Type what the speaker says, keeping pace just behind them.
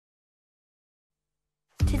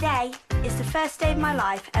Today is the first day of my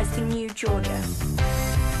life as the new Georgia.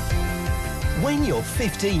 When you're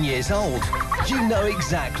 15 years old, you know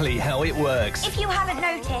exactly how it works. If you haven't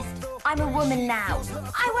noticed, I'm a woman now.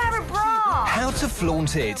 I wear a bra. How to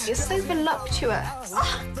flaunt it. You're so voluptuous.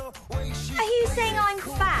 Oh, are you saying I'm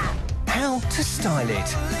fat? How to style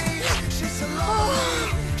it.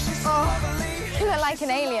 You look like an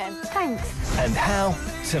alien. Thanks. And how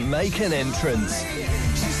to make an entrance.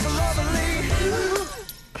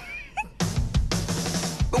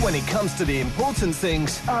 But when it comes to the important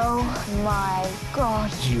things, Oh my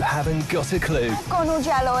God. you haven't got a clue. I've gone all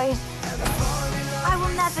jelloid. I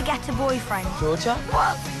will never get a boyfriend. Georgia?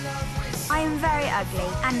 What? I am very ugly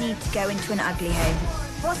and need to go into an ugly home.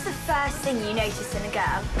 What's the first thing you notice in a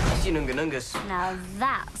girl? Nungus. Now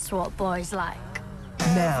that's what boys like.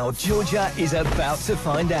 Now Georgia is about to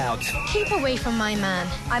find out. Keep away from my man.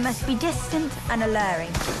 I must be distant and alluring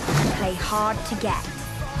and play hard to get.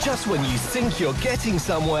 Just when you think you're getting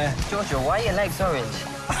somewhere, Georgia, why are your legs orange?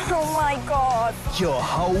 Oh my God. your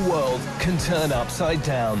whole world can turn upside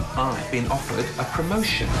down. I've been offered a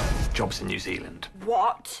promotion. Jobs in New Zealand.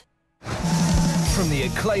 What? From the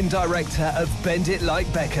acclaimed director of Bend It Like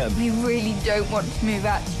Beckham We really don't want to move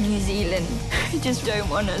out to New Zealand. We just don't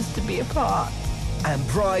want us to be apart. and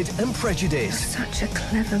Pride and Prejudice. Such a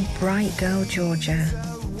clever, bright girl, Georgia.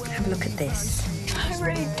 Have a look at this. I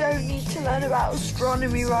really don't need to learn about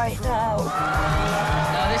astronomy right now.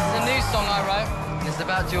 No, this is a new song I wrote. It's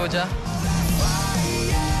about Georgia.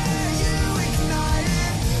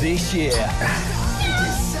 This year,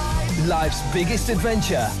 life's biggest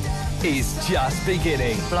adventure is just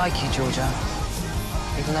beginning. I like you, Georgia.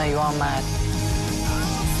 Even though you are mad.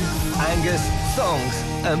 Angus Thongs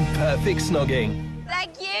and Perfect Snogging.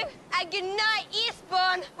 Thank you, and good night,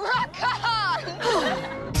 Eastbourne. Rock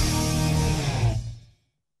on!